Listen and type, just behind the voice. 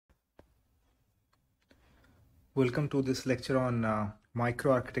Welcome to this lecture on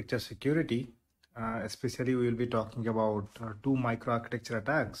microarchitecture security. Especially, we will be talking about two microarchitecture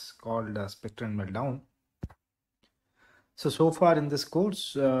attacks called Spectre and Meltdown. So far in this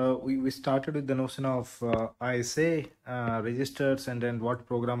course, we started with the notion of ISA registers and then what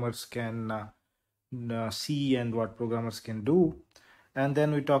programmers can see and what programmers can do. And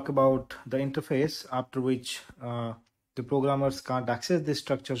then we talk about the interface, after which the programmers can't access these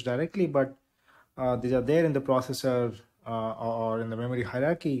structures directly, but these are there in the processor or in the memory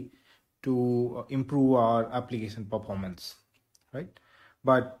hierarchy to improve our application performance, right?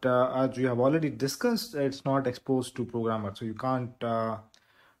 But as we have already discussed, it's not exposed to programmers, so you can't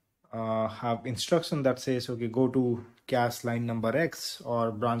have instruction that says, okay, go to cache line number X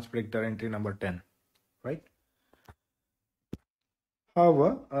or branch predictor entry number 10, right?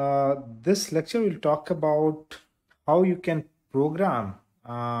 However, this lecture will talk about how you can program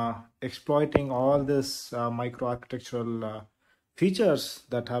exploiting all this microarchitectural features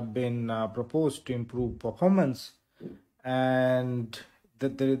that have been proposed to improve performance, and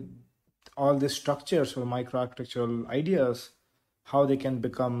all these structures or microarchitectural ideas, how they can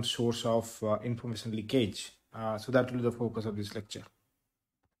become source of information leakage. So that will be the focus of this lecture.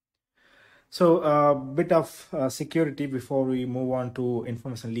 So a bit of security before we move on to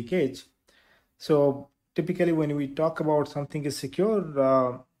information leakage. So typically when we talk about something is secure,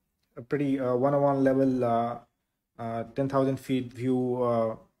 a pretty one-on-one level 10,000 feet view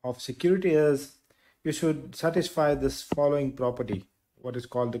of security is you should satisfy this following property, what is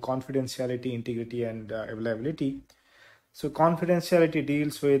called the confidentiality, integrity, and availability. So confidentiality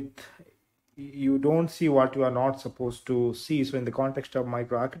deals with you don't see what you are not supposed to see. So in the context of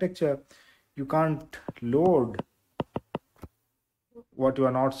microarchitecture, you can't load what you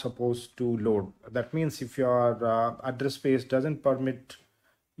are not supposed to load. That means if your address space doesn't permit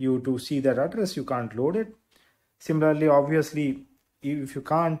you to see that address, you can't load it. Similarly, obviously, if you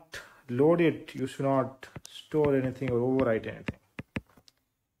can't load it, you should not store anything or overwrite anything,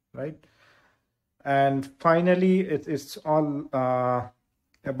 right? And finally, it's all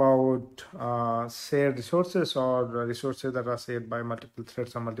about shared resources or resources that are shared by multiple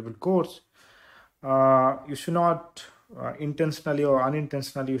threads or multiple cores. You should not intentionally or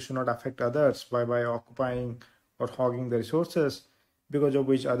unintentionally, you should not affect others by occupying or hogging the resources, because of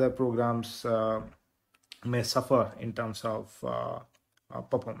which other programs may suffer in terms of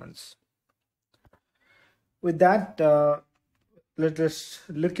performance. With that, let's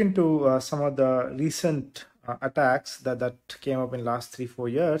look into some of the recent attacks that came up in last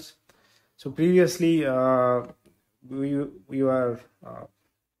 3-4 years. So previously, we were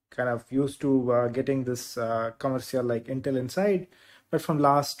kind of used to getting this commercial like Intel Inside, but from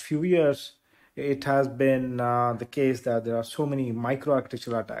last few years, it has been the case that there are so many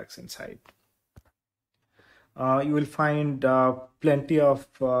microarchitectural attacks inside. You will find plenty of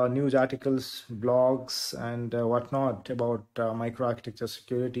news articles, blogs, and whatnot about microarchitecture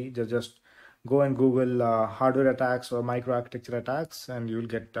security. Just go and Google hardware attacks or microarchitecture attacks, and you'll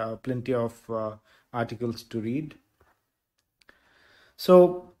get plenty of articles to read.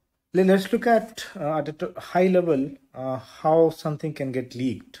 So let's look at a high level how something can get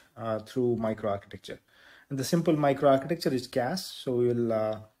leaked through microarchitecture. And the simple microarchitecture is cache. So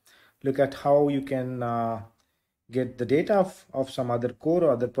we'll look at how you can get the data of some other core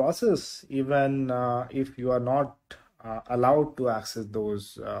or other process, even if you are not allowed to access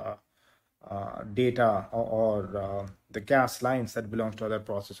those data or the cache lines that belong to other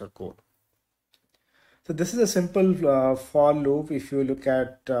process or code. So this is a simple for loop. If you look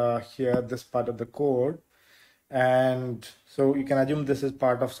at here, this part of the code, and so you can assume this is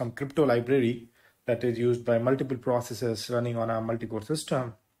part of some crypto library that is used by multiple processes running on a multi-core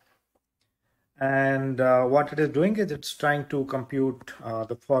system. And what it is doing is it's trying to compute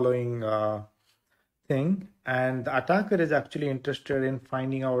the following thing, and the attacker is actually interested in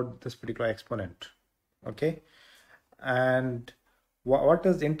finding out this particular exponent. Okay, and what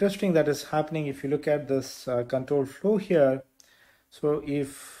is interesting that is happening if you look at this control flow here. So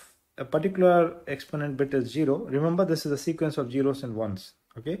if a particular exponent bit is 0, remember this is a sequence of zeros and ones.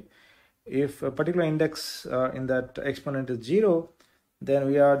 Okay, if a particular index in that exponent is 0, then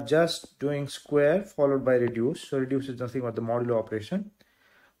we are just doing square followed by reduce. So reduce is nothing but the modulo operation.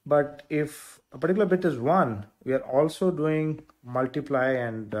 But if a particular bit is 1, we are also doing multiply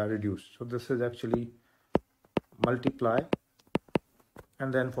and reduce. So this is actually multiply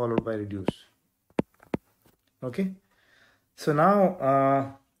and then followed by reduce. Okay. So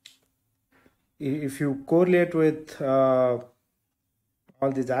now if you correlate with all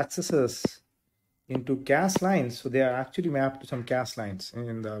these accesses into cache lines, so they are actually mapped to some cache lines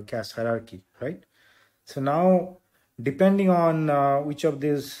in the cache hierarchy, right? So now, depending on which of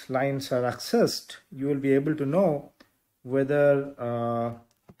these lines are accessed, you will be able to know whether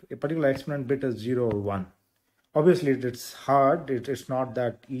a particular exponent bit is 0 or 1. Obviously, it's hard. It's not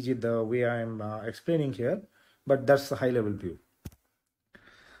that easy the way I'm explaining here, but that's the high-level view.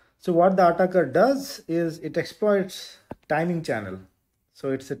 So what the attacker does is it exploits timing channel. So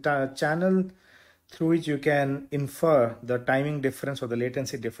it's a channel through which you can infer the timing difference or the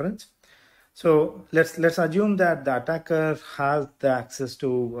latency difference. So let's assume that the attacker has the access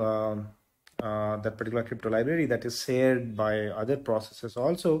to that particular crypto library that is shared by other processes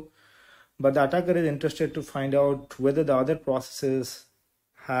also, but the attacker is interested to find out whether the other processes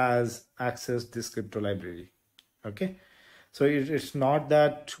has accessed this crypto library. Okay, so it's not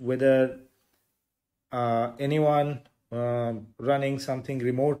that whether anyone running something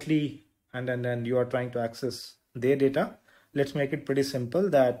remotely and then you are trying to access their data. Let's make it pretty simple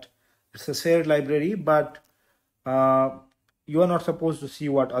that it's a shared library, but you are not supposed to see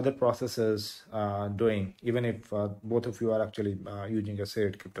what other processes are doing, even if both of you are actually using a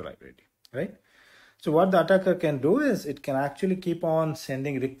shared crypto library, right? So what the attacker can do is it can actually keep on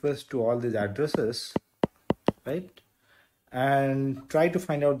sending requests to all these addresses, right? And try to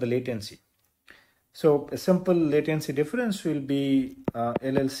find out the latency. So a simple latency difference will be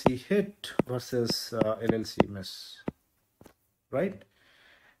LLC hit versus LLC miss, right?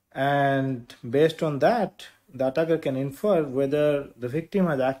 And based on that, the attacker can infer whether the victim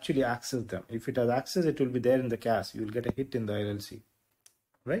has actually accessed them. If it has access, it will be there in the cache. You will get a hit in the LLC,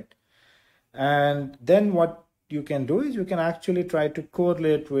 right? And then what you can do is you can actually try to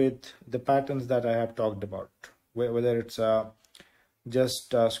correlate with the patterns that I have talked about, whether it's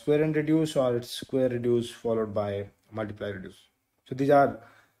just square and reduce or it's square reduce followed by multiply reduce. So these are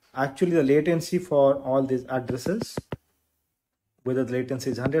actually the latency for all these addresses, whether the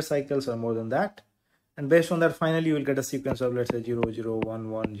latency is 100 cycles or more than that. And based on that, finally, you will get a sequence of, let's say, 0, 0, 1,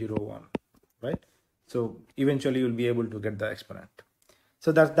 1, 0, 1, right? So eventually, you'll be able to get the exponent.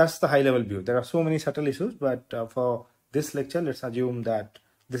 So that's the high-level view. There are so many subtle issues, but for this lecture, let's assume that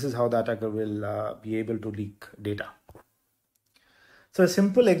this is how the attacker will be able to leak data. So a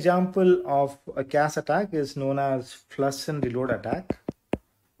simple example of a cache attack is known as flush and reload attack,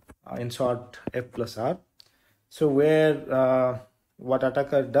 in short, F plus R. So where what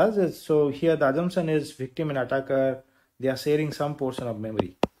attacker does is, so here the assumption is victim and attacker, they are sharing some portion of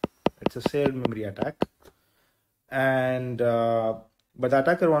memory. It's a shared memory attack. And but the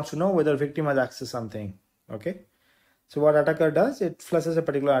attacker wants to know whether victim has accessed something. Okay. So what attacker does, it flushes a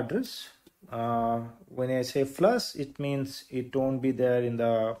particular address. When I say flush, it means it won't be there in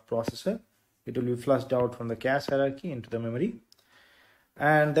the processor. It will be flushed out from the cache hierarchy into the memory.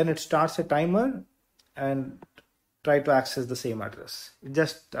 And then it starts a timer and try to access the same address.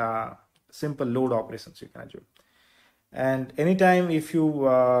 Just simple load operations you can do. And anytime if you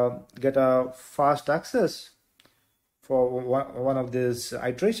get a fast access for one of these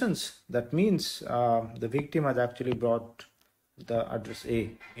iterations, that means the victim has actually brought the address A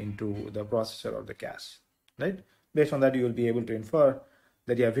into the processor or the cache, right? Based on that, you will be able to infer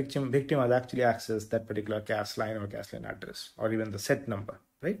that your victim has actually accessed that particular cache line or cache line address, or even the set number,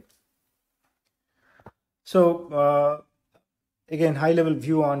 right? So again, high-level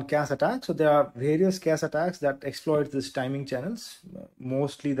view on cache attacks. So there are various cache attacks that exploit these timing channels,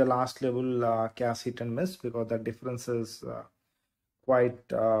 mostly the last level cache hit and miss, because the difference is quite,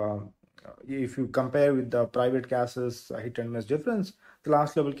 if you compare with the private caches hit and miss difference, the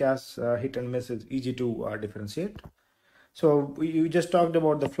last level cache hit and miss is easy to differentiate. So we just talked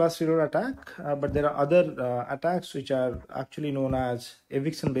about the flush reload attack, but there are other attacks which are actually known as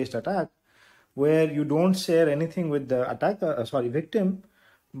eviction based attack, where you don't share anything with the attacker, victim,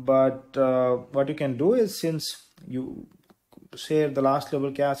 but what you can do is, since you share the last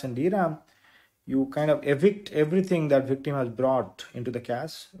level cache and DRAM, you kind of evict everything that victim has brought into the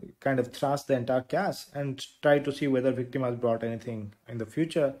cache, kind of trash the entire cache and try to see whether victim has brought anything in the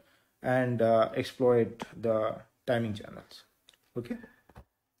future and exploit the timing channels. Okay.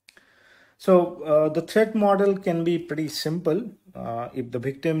 So the threat model can be pretty simple. If the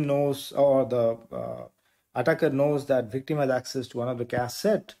victim knows, or the attacker knows that victim has access to one of the cache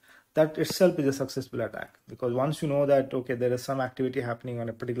set, that itself is a successful attack. Because once you know that, okay, there is some activity happening on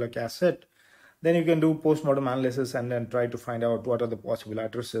a particular cache set, then you can do post-mortem analysis and then try to find out what are the possible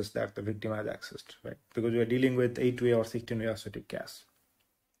addresses that the victim has accessed, right? Because we are dealing with 8-way or 16-way associative cache.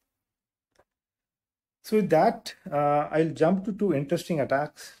 So with that, I'll jump to two interesting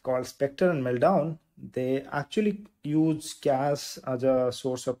attacks called Spectre and Meltdown. They actually use cache as a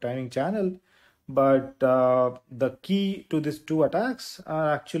source of timing channel, but the key to these two attacks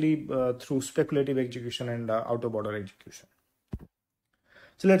are actually through speculative execution and outer border execution.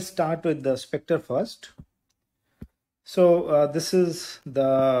 So let's start with the Spectre first. So this is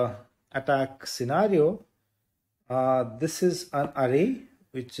the attack scenario. This is an array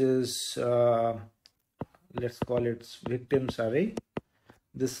which is let's call it victims array.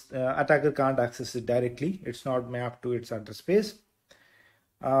 This attacker can't access it directly. It's not mapped to its address space.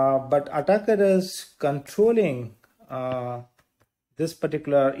 But attacker is controlling this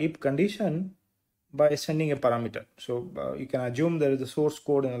particular if condition by sending a parameter. So you can assume there is a source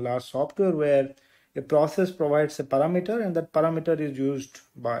code in a large software where a process provides a parameter, and that parameter is used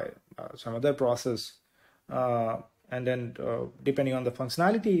by some other process. And then depending on the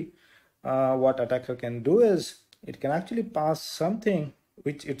functionality, what attacker can do is it can actually pass something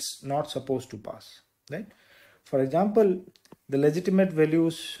which it's not supposed to pass, right? For example, the legitimate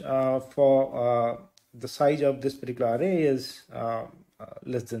values for the size of this particular array is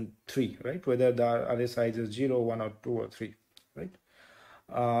less than 3, right? Whether the array size is 0, 1, or 2, or 3, right?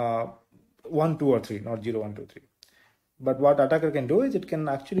 1, 2, or 3, not 0, 1, 2, 3. But what attacker can do is it can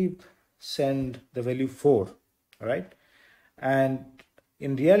actually send the value 4, right? And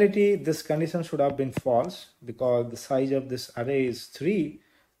in reality, this condition should have been false because the size of this array is 3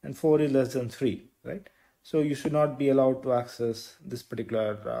 and 4 is less than 3, right? So you should not be allowed to access this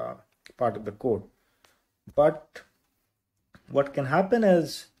particular part of the code. But what can happen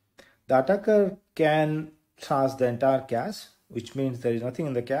is the attacker can trash the entire cache, which means there is nothing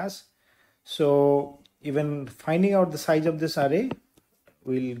in the cache. So even finding out the size of this array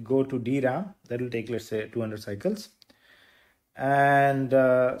will go to DRAM. That will take, let's say, 200 cycles. And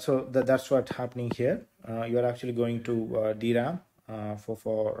so that's what's happening here. You are actually going to DRAM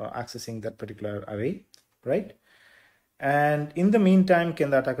for accessing that particular array, right? And in the meantime, can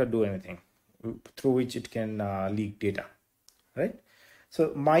the attacker do anything through which it can leak data, right?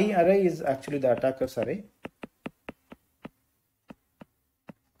 So my array is actually the attacker's array.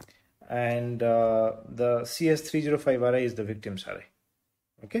 And the CS305 array is the victim's array,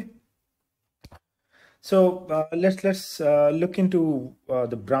 okay? So let's look into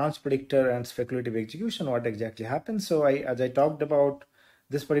the branch predictor and speculative execution, what exactly happens. So as I talked about,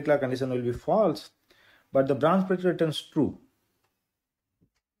 this particular condition will be false, but the branch predictor returns true,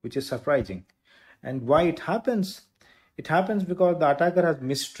 which is surprising. And why it happens? It happens because the attacker has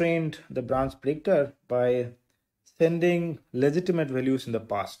mistrained the branch predictor by sending legitimate values in the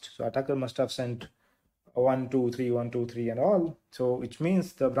past. So attacker must have sent 1, 2, 3, 1, 2, 3 and all. So which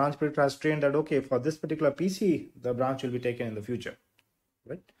means the branch predictor has trained that, okay, for this particular PC, the branch will be taken in the future,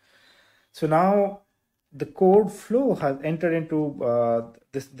 right? So now the code flow has entered into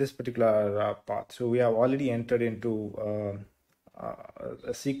this particular path. So we have already entered into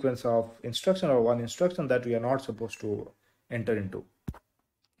a sequence of instruction or one instruction that we are not supposed to enter into.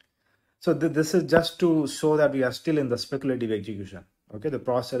 So this is just to show that we are still in the speculative execution. Okay, the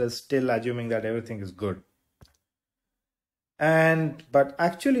processor is still assuming that everything is good. But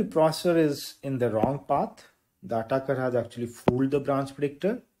actually processor is in the wrong path. The attacker has actually fooled the branch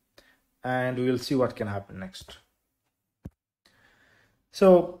predictor, and we will see what can happen next.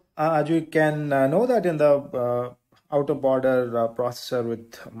 So as you can know that in the outer border processor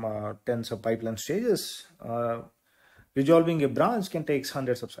with tens of pipeline stages, resolving a branch can take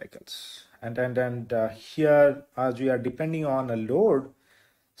hundreds of cycles. And here, as we are depending on a load,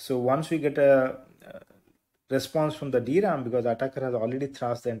 so once we get a response from the DRAM, because the attacker has already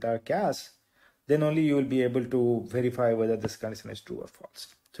thrashed the entire cache, then only you will be able to verify whether this condition is true or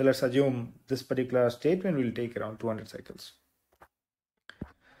false. So let's assume this particular statement will take around 200 cycles.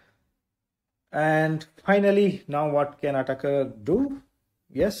 And finally, now what can attacker do?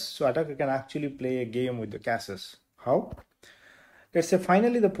 Yes, so attacker can actually play a game with the caches. How? Let's say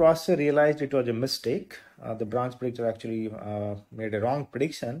finally the processor realized it was a mistake. The branch predictor actually made a wrong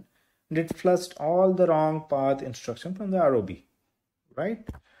prediction, and it flushed all the wrong path instruction from the ROB, right?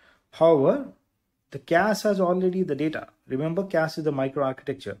 However, the cache has already the data. Remember, cache is the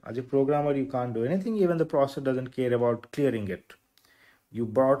microarchitecture. As a programmer, you can't do anything. Even the processor doesn't care about clearing it. You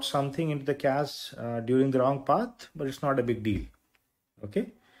brought something into the cache during the wrong path, but it's not a big deal, okay?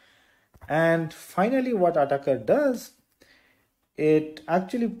 And finally, what attacker does, it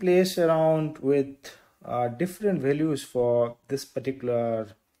actually plays around with different values for this particular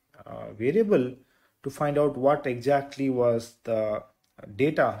variable to find out what exactly was the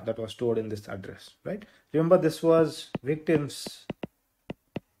data that was stored in this address, right? Remember, this was victims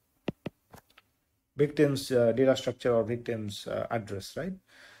data structure or victims address, right?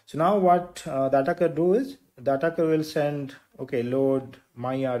 So now what the attacker do is the attacker will send, okay, load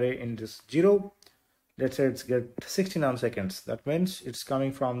my array in this 0, let's say it's get 60 nanoseconds. That means it's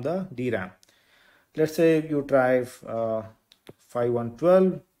coming from the DRAM. Let's say you try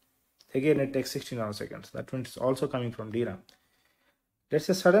 5112, again it takes 60 nanoseconds. That means it's also coming from DRAM. Let's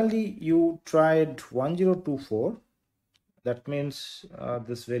say suddenly you tried 1024. That means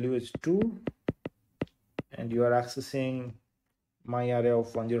this value is 2 and you are accessing my array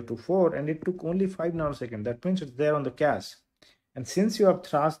of 1024 and it took only 5 nanoseconds. That means it's there on the cache. And since you have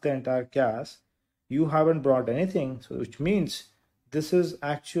thrashed the entire cache, you haven't brought anything, so which means this is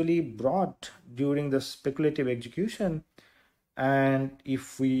actually brought during the speculative execution. And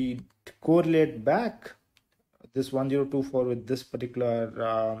if we correlate back this 1024 with this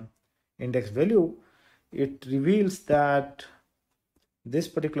particular index value, it reveals that this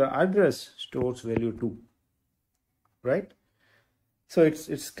particular address stores value 2, right? So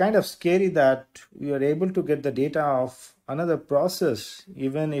it's kind of scary that we are able to get the data of another process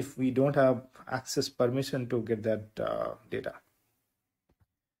even if we don't have access permission to get that data.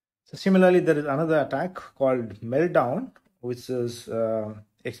 So similarly, there is another attack called Meltdown, which is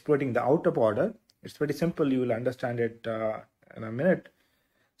exploiting the out of order. It's pretty simple. You will understand it in a minute.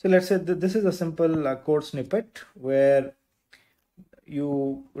 So let's say that this is a simple code snippet where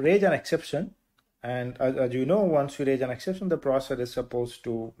you raise an exception. And as you know, once you raise an exception, the processor is supposed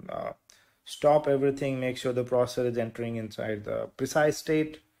to stop everything, make sure the processor is entering inside the precise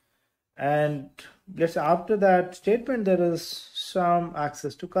state. And let's say after that statement, there is some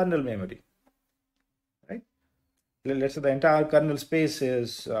access to kernel memory, right? Let's say the entire kernel space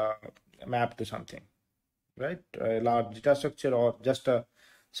is mapped to something, right? A large data structure or just a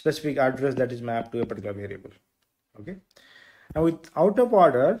specific address that is mapped to a particular variable, okay? And with out of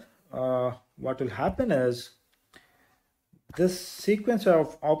order, what will happen is this sequence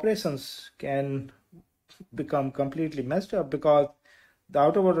of operations can become completely messed up because the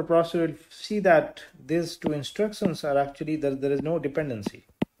out of order processor will see that these two instructions are actually, there is no dependency.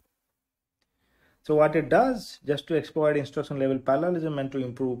 So what it does, just to exploit instruction level parallelism and to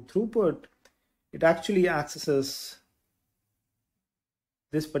improve throughput, it actually accesses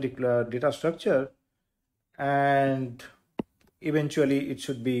this particular data structure and eventually it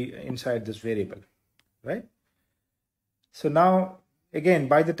should be inside this variable, right? So now again,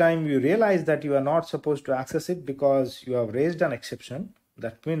 by the time you realize that you are not supposed to access it because you have raised an exception,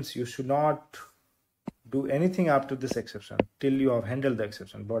 that means you should not do anything after this exception till you have handled the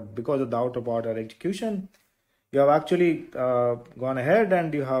exception. But because of the out of order execution, you have actually gone ahead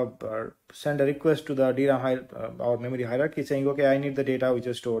and you have sent a request to the DRAM or memory hierarchy saying, okay, I need the data which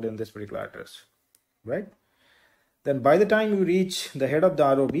is stored in this particular address, right? Then by the time you reach the head of the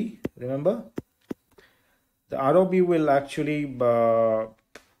ROB, remember, the ROB will actually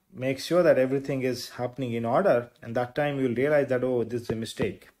make sure that everything is happening in order, and that time you will realize that, oh, this is a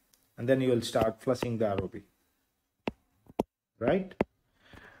mistake, and then you will start flushing the ROB, right?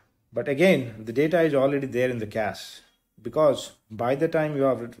 But again, the data is already there in the cache because by the time you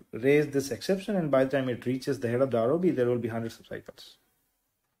have raised this exception and by the time it reaches the head of the ROB, there will be hundreds of cycles.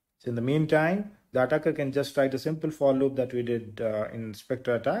 So in the meantime, the attacker can just write a simple for loop that we did in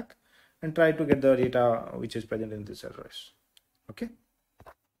Spectre attack and try to get the data which is present in this address. Okay.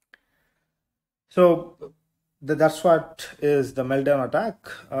 So that's what is the Meltdown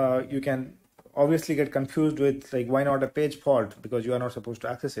attack. You can obviously get confused with like, why not a page fault, because you are not supposed to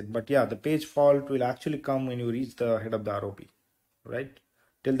access it. But yeah, the page fault will actually come when you reach the head of the ROB, right?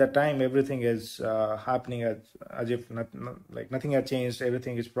 Till that time, everything is happening as if nothing has changed.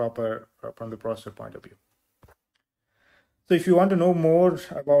 Everything is proper from the processor point of view. So if you want to know more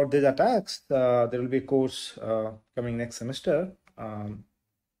about these attacks, there will be a course coming next semester,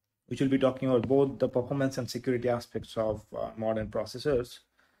 which will be talking about both the performance and security aspects of modern processors.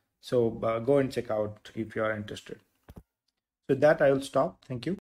 So go and check out if you are interested. With that, I will stop. Thank you.